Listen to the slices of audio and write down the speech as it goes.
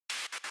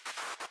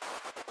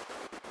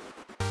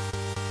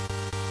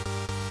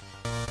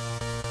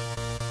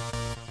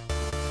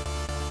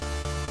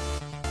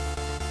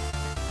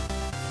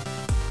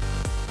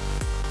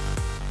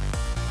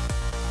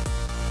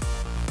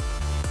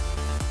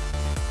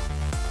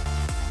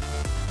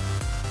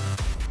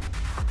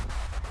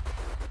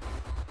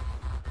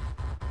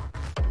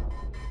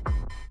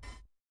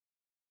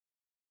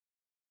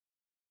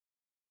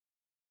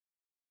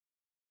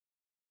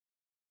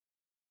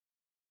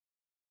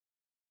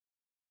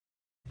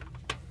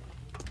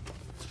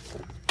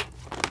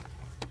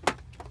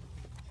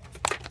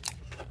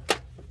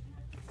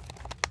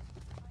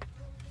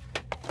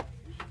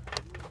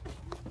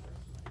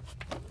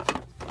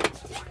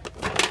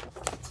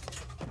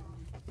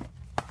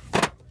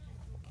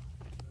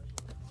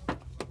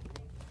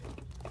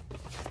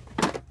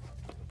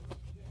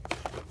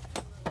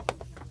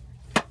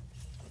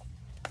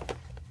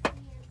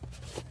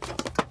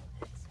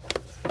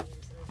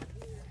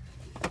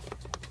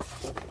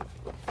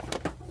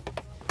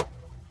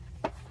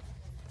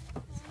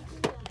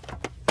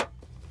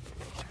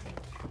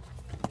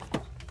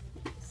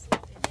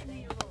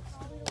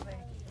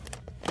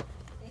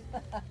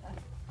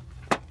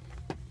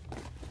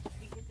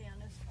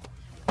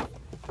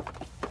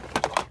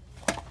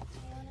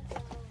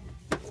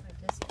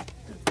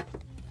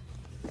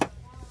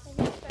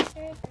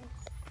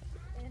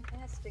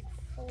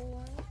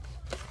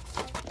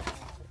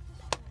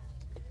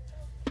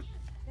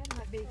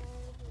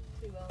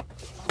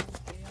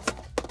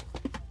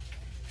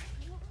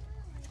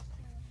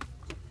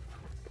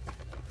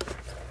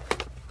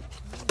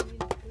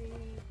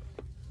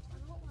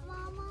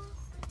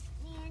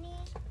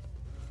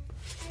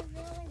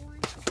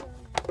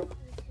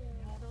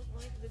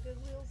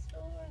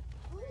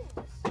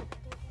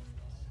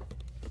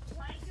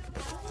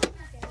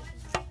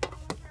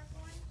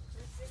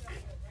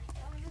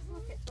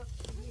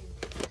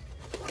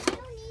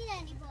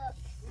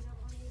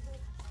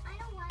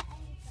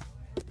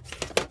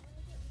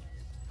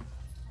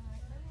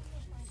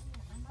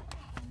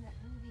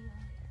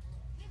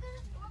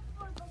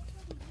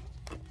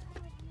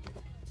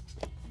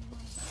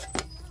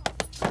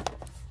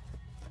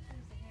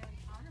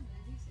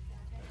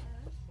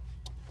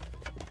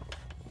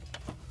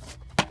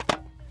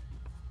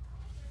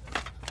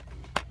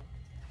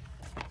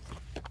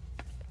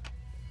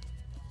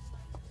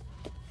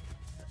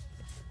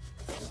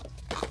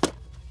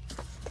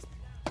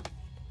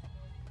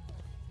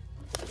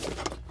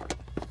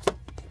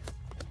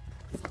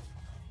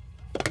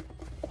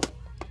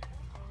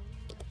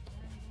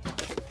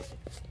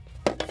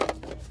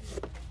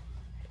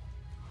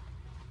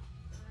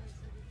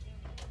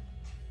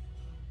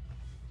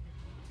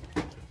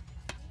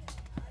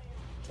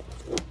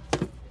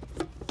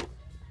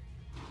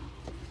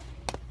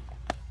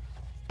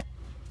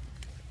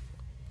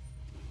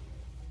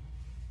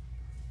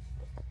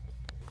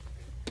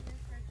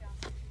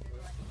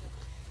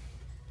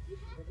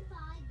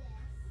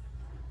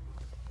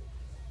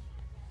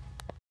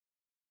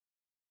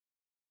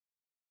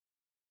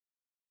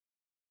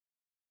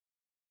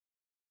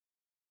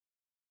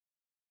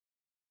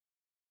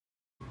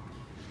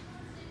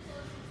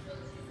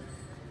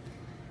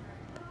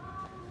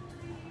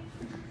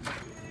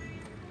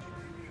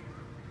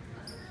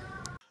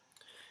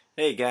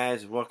Hey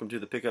guys, welcome to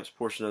the pickups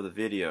portion of the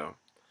video.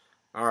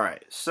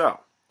 Alright, so,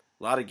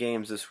 a lot of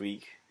games this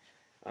week.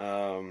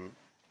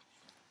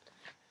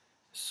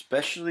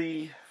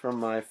 Especially from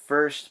my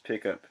first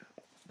pickup.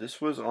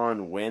 This was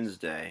on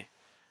Wednesday.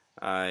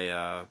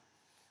 I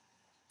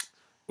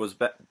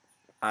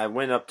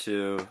went up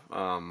to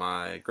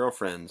my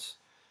girlfriend's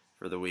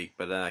for the week,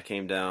 but then I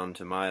came down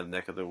to my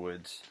neck of the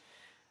woods,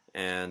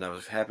 and I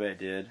was happy I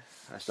did.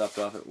 I stopped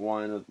off at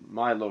one of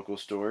my local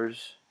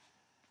stores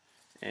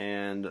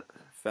and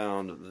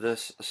found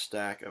this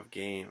stack of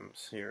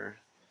games here.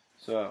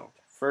 So,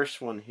 first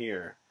one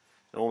here,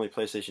 the only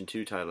PlayStation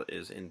 2 title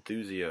is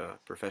Enthusia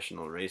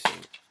Professional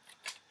Racing.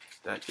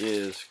 That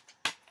is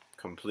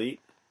complete.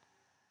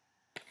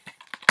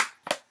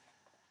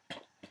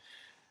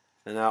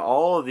 And now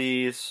all of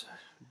these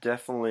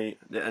definitely,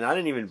 and I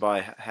didn't even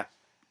buy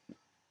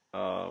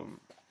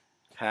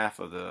half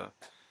of the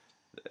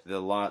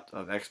lot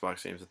of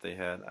Xbox games that they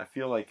had. I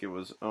feel like it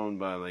was owned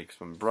by like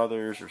some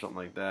brothers or something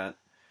like that.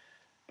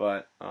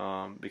 But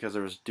because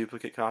there was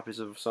duplicate copies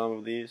of some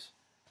of these.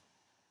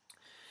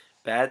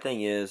 Bad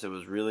thing is,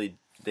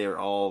 they were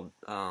all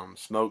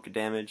smoke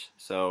damaged.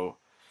 So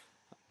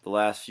the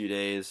last few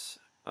days,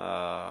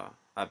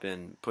 I've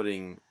been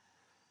putting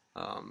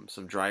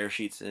some dryer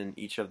sheets in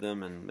each of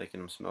them and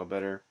making them smell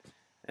better,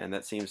 and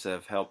that seems to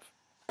have helped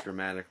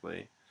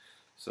dramatically.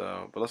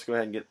 So, but let's go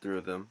ahead and get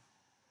through them.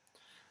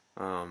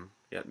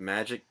 Got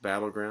Magic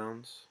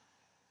Battlegrounds.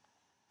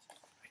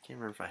 I can't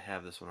remember if I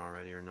have this one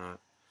already or not.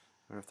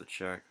 I have to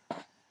check.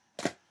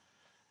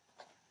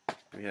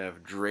 We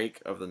have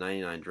Drake of the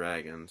 99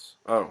 Dragons.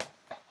 Oh,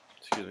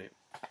 excuse me.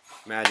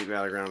 Magic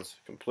Battlegrounds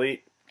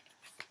complete.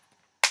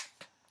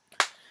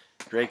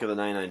 Drake of the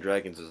 99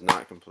 Dragons is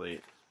not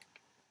complete.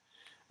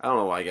 I don't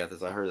know why I got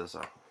this. I heard this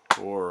is a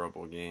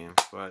horrible game,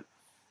 but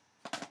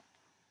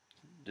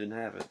didn't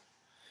have it.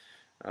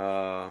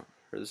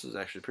 This is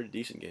actually a pretty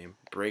decent game.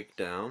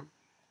 Breakdown.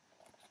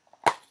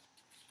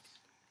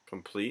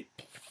 Complete.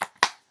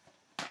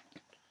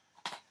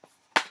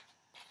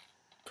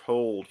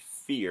 Cold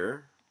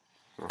Fear.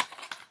 Oh,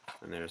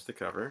 and there's the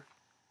cover.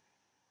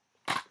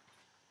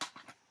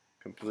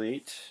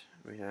 Complete.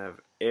 We have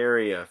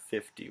Area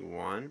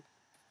 51.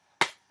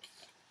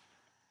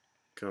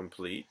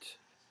 Complete.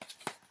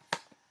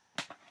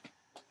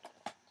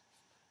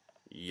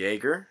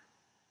 Jaeger.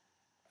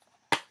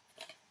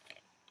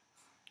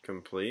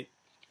 Complete.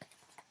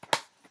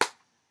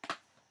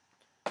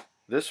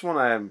 This one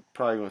I'm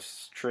probably going to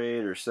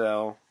trade or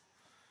sell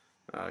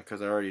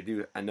because I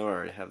know I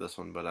already have this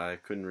one, but I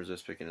couldn't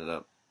resist picking it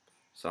up.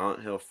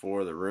 Silent Hill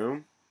 4: The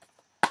Room.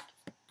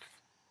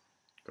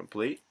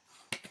 Complete.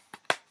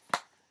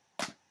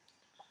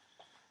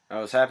 I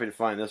was happy to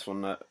find this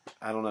one.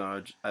 I don't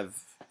know.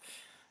 I've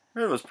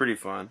heard it was pretty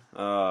fun.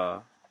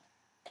 Run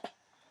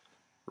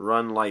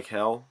Like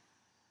Hell.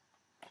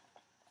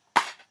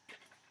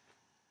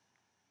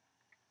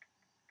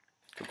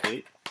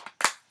 Complete.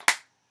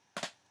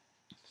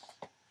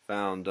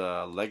 Found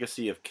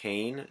Legacy of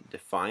Kain: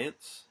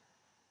 Defiance.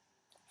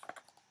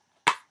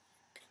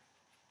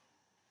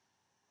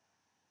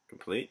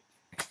 Complete.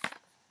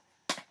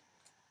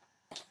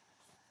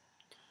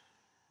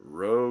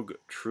 Rogue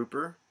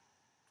Trooper.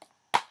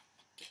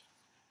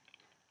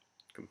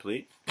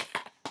 Complete.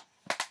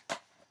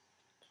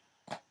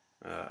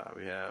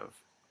 We have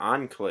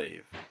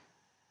Enclave.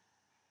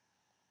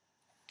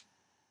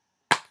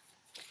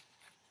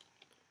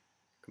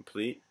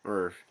 Complete.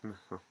 Or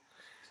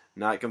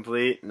not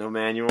complete. No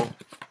manual.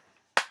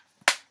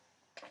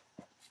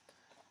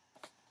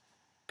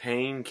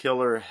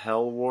 Painkiller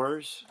Hell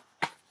Wars.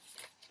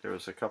 There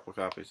was a couple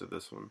copies of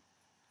this one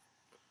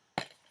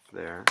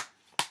there.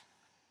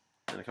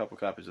 And a couple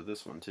copies of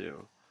this one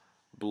too.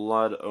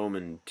 Blood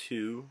Omen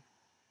 2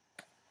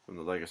 from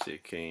the Legacy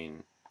of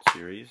Kain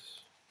series.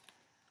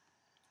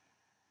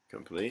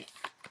 Complete.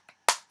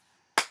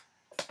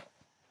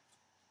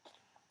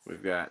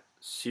 We've got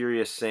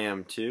Serious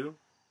Sam 2.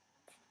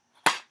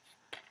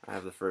 I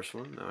have the first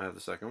one. Now I have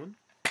the second one.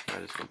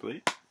 That is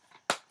complete.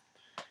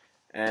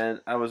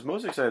 And I was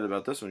most excited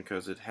about this one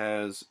because it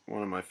has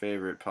one of my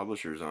favorite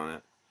publishers on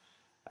it.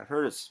 I've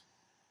heard it's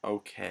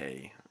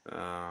okay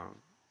for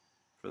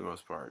the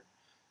most part.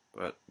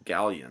 But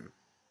Galleon.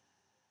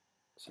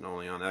 It's an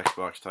only on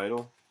Xbox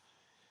title.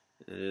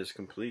 It is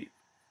complete.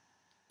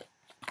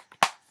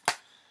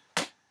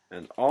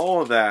 And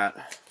all of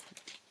that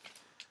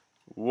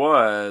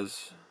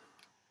was,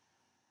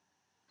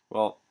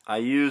 well, I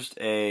used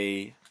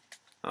I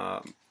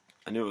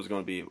knew it was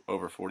going to be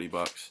over 40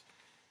 bucks.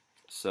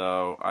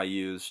 So I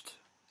used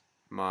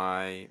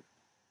my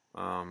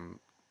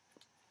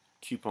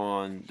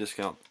coupon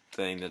discount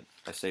thing that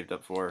I saved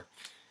up for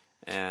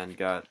and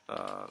got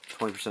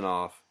 20%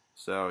 off.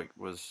 So it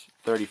was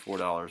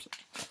 $34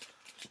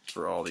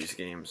 for all these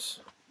games.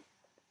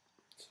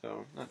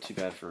 So not too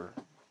bad for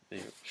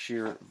the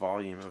sheer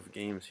volume of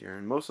games here,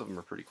 and most of them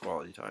are pretty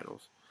quality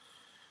titles.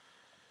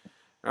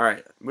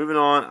 Alright, moving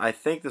on. I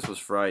think this was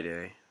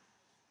Friday.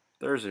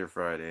 Thursday or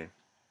Friday.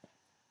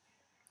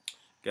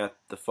 Got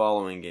the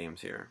following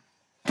games here.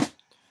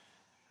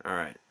 All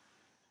right.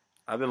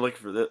 I've been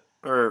looking for this,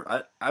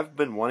 or I've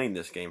been wanting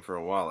this game for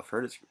a while. I've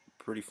heard it's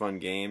a pretty fun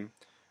game.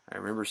 I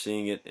remember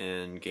seeing it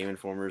in Game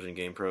Informers and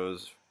Game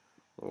Pros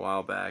a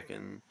while back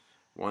and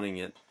wanting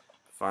it.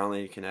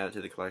 Finally, can add it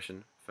to the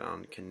collection.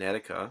 Found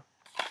Kinetica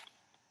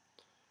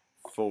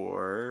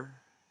for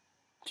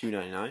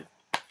 $2.99,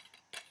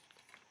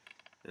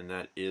 and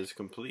that is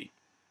complete.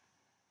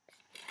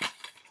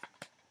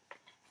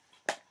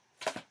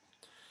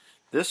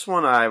 This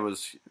one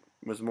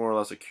was more or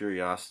less a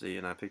curiosity,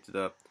 and I picked it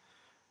up.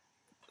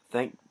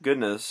 Thank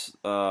goodness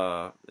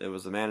it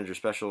was the manager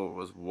special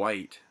was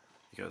white,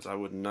 because I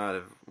would not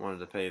have wanted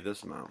to pay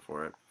this amount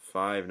for it,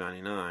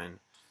 $5.99,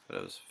 but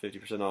it was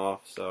 50%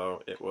 off,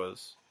 so it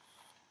was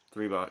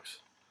 $3.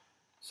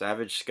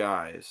 Savage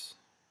Skies,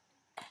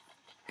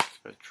 it's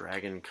a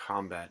dragon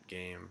combat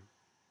game.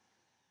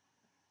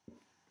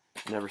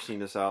 Never seen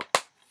this out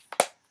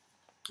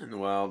in the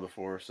wild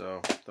before,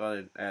 so thought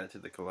I'd add it to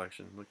the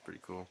collection. Looked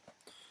pretty cool.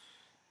 I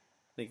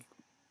think,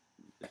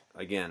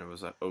 again, it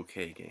was an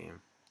okay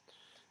game.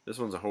 This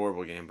one's a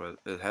horrible game, but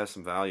it has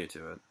some value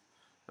to it.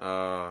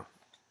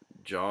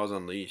 Jaws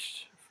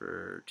Unleashed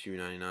for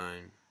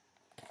 $2.99.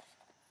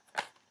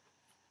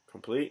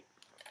 Complete.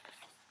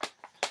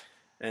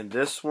 And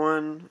this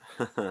one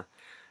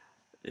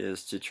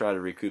is to try to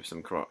recoup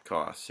some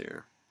costs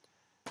here.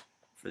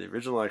 For the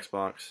original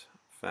Xbox,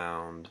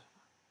 found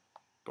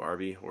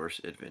Barbie Horse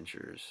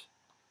Adventures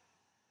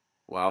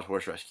Wild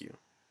Horse Rescue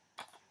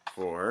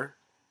for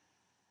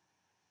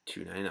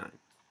 $2.99.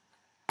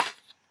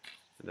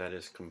 That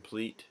is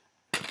complete.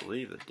 I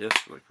believe the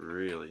disc looked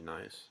really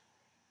nice.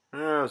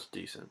 It's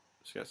decent.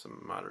 It's got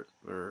some moderate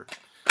or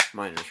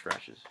minor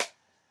scratches.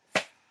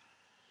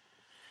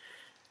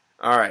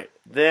 Alright,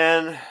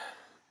 then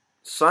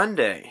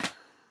Sunday.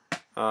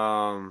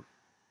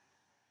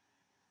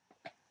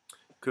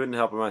 Couldn't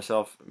help it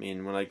myself. I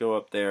mean, when I go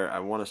up there, I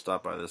want to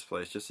stop by this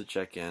place just to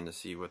check in to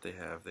see what they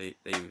have.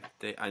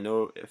 I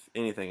know, if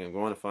anything, I'm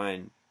going to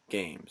find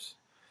games.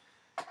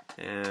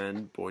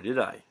 And boy, did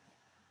I.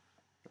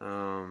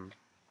 I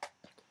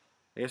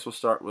guess we'll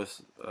start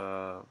with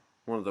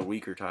one of the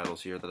weaker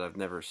titles here that I've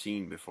never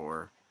seen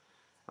before.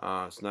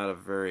 It's not a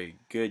very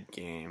good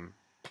game,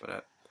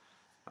 but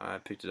I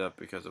picked it up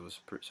because it was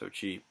so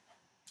cheap.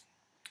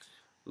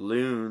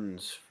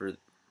 Loons for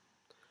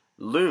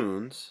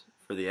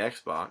the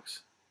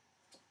Xbox,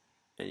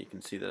 and you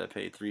can see that I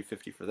paid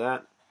 $3.50 for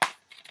that.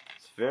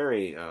 It's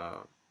very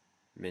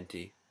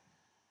minty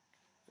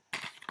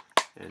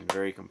and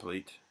very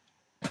complete.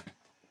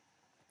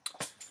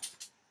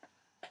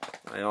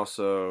 I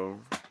also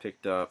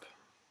picked up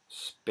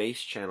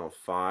Space Channel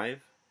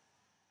 5.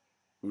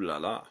 Ooh la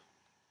la.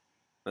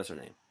 That's her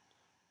name,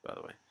 by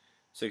the way.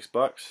 $6.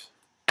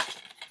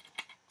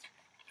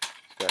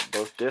 Got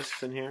both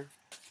discs in here.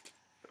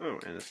 Oh,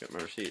 and it's got my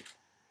receipt.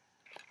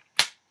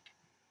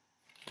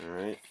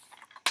 Alright.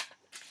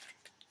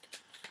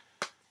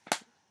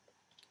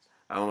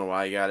 I don't know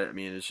why I got it. I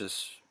mean, it's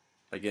just,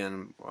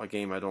 again, a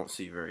game I don't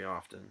see very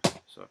often,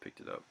 so I picked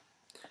it up.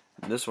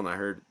 And this one I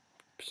heard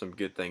some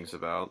good things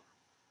about.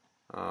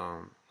 I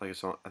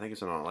think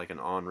it's on like an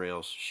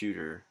on-rails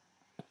shooter,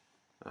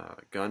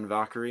 Gun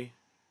Valkyrie,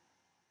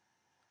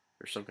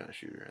 or some kind of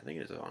shooter. I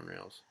think it is on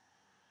rails,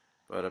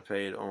 but I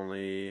paid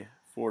only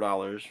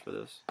 $4 for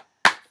this.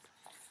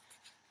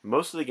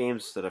 Most of the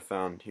games that I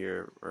found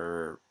here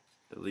are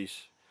at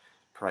least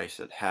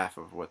priced at half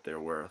of what they're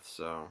worth,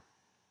 so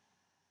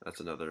that's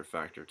another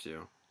factor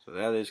too. So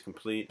that is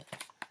complete.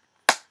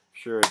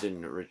 Sure, it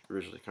didn't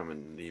originally come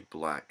in the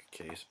black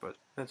case, but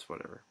that's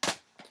whatever.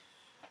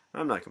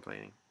 I'm not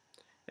complaining.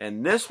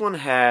 And this one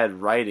had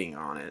writing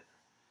on it,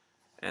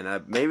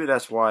 and maybe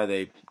that's why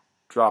they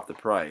dropped the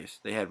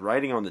price. They had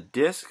writing on the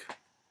disc,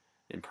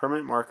 in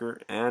permanent marker,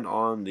 and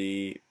on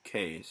the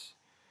case.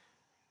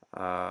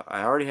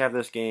 I already have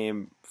this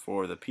game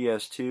for the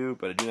PS2,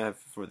 but I do not have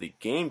it for the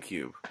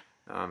GameCube.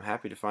 I'm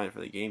happy to find it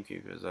for the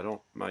GameCube because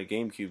my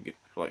GameCube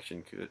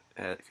collection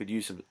could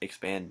use some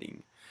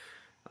expanding.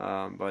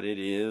 But it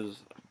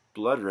is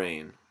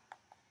BloodRayne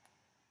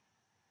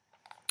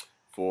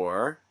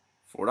for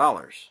 $4.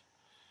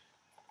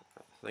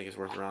 I think it's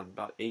worth around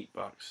about $8,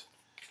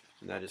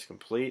 and that is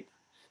complete.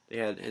 They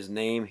had his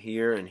name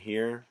here and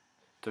here.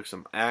 Took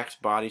some Axe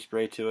body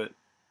spray to it.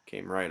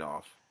 Came right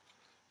off.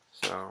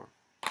 So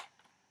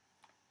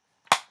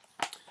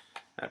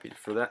happy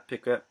for that.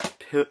 Pick that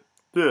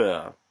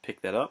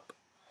up.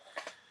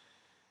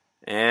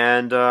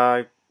 And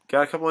got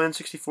a couple of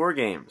N64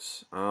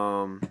 games.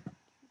 I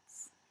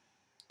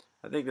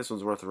think this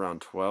one's worth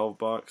around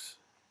 $12,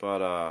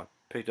 but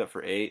picked up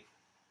for $8.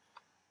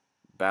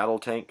 Battle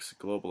Tanks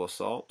Global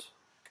Assault.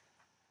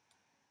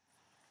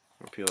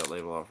 I'll peel that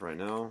label off right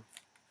now.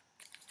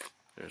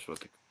 There's what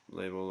the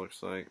label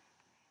looks like.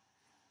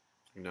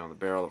 Down the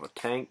barrel of a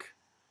tank.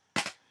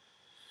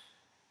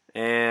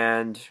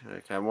 And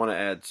I want to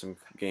add some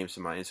games to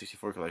my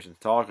N64 collection.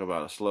 Talk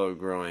about a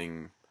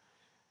slow-growing,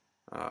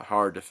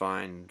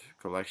 hard-to-find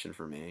collection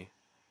for me.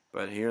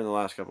 But here in the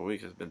last couple of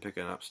weeks, it's been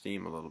picking up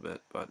steam a little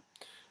bit. But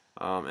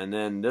and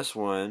then this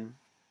one,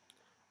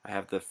 I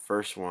have the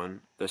first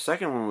one. The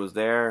second one was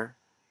there,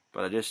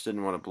 but I just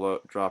didn't want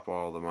to drop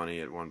all the money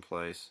at one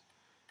place.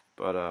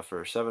 But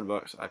for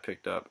 $7, I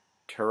picked up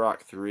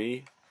Turok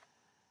 3,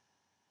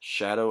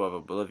 Shadow of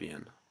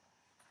Oblivion.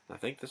 I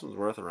think this one's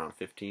worth around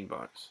 $15.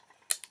 But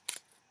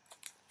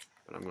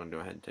I'm going to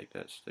go ahead and take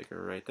that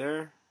sticker right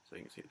there so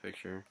you can see the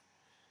picture.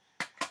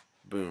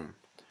 Boom.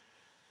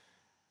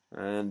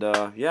 And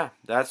yeah,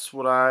 that's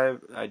what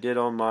I did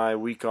on my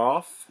week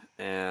off,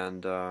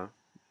 and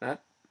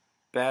not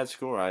bad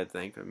score, I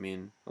think. I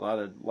mean, a lot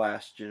of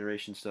last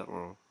generation stuff,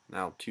 well,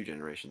 now 2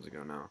 generations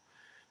ago now,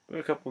 but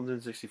a couple of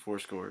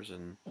N64 scores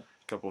and a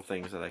couple of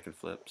things that I could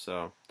flip,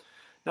 so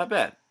not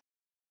bad.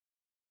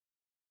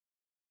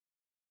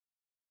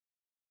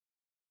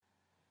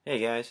 Hey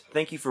guys,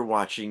 thank you for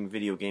watching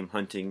Video Game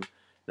Hunting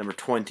number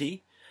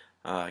 20.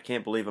 I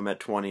can't believe I'm at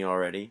 20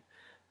 already,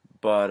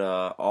 but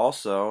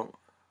also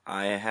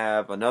I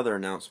have another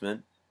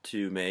announcement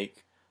to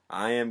make.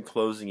 I am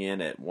closing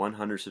in at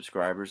 100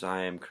 subscribers.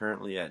 I am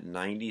currently at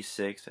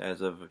 96 as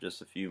of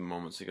just a few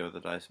moments ago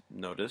that I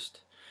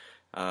noticed.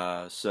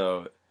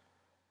 So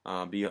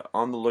be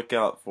on the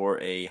lookout for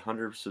a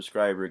 100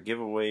 subscriber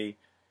giveaway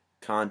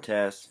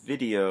contest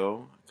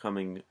video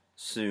coming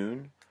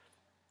soon.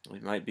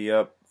 It might be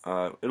up.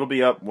 It'll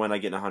be up when I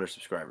get 100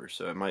 subscribers.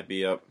 So it might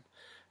be up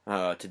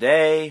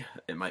today.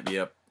 It might be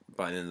up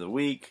by the end of the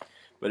week.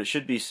 But it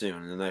should be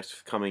soon, in the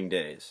next coming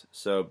days.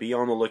 So be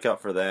on the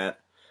lookout for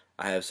that.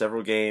 I have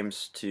several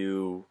games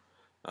to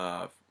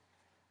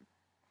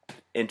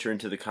enter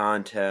into the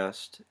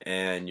contest,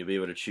 and you'll be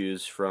able to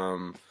choose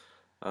from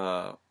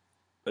a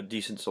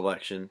decent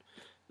selection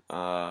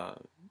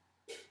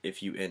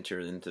if you enter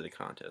into the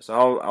contest.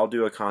 I'll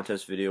do a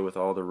contest video with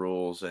all the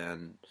rules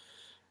and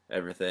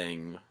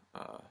everything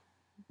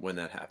when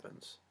that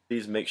happens.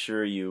 Please make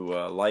sure you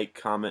like,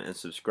 comment, and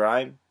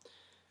subscribe,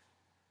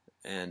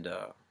 and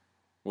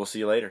we'll see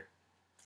you later.